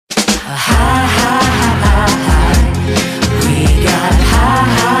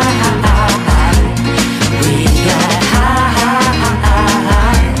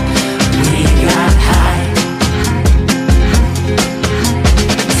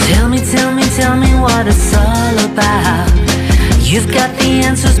Tell me what it's all about. You've got the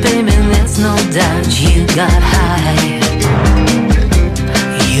answers, baby, there's no doubt. You got high,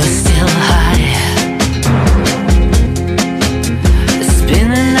 you're still high,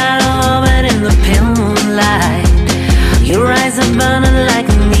 spinning out of orbit in the pale moonlight. Your eyes are burning like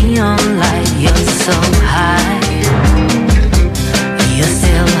a neon light. You're so high, you're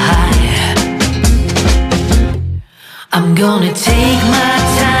still high. I'm gonna take my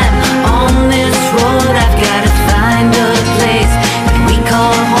time on this road. I've gotta find a place that we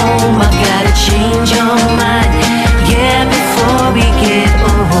call home. I've gotta change your mind, yeah, before we get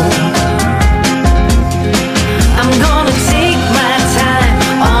old. I'm gonna take my time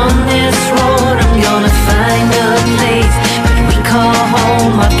on this road. I'm gonna find a place that we call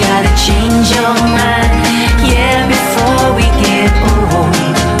home. I've gotta change your mind, yeah, before we get old.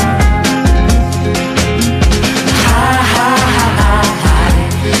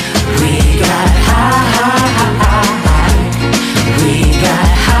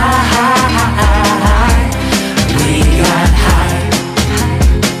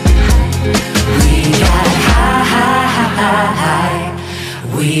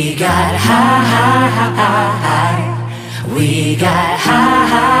 We got high, we got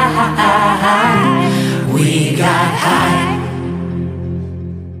high, we got high.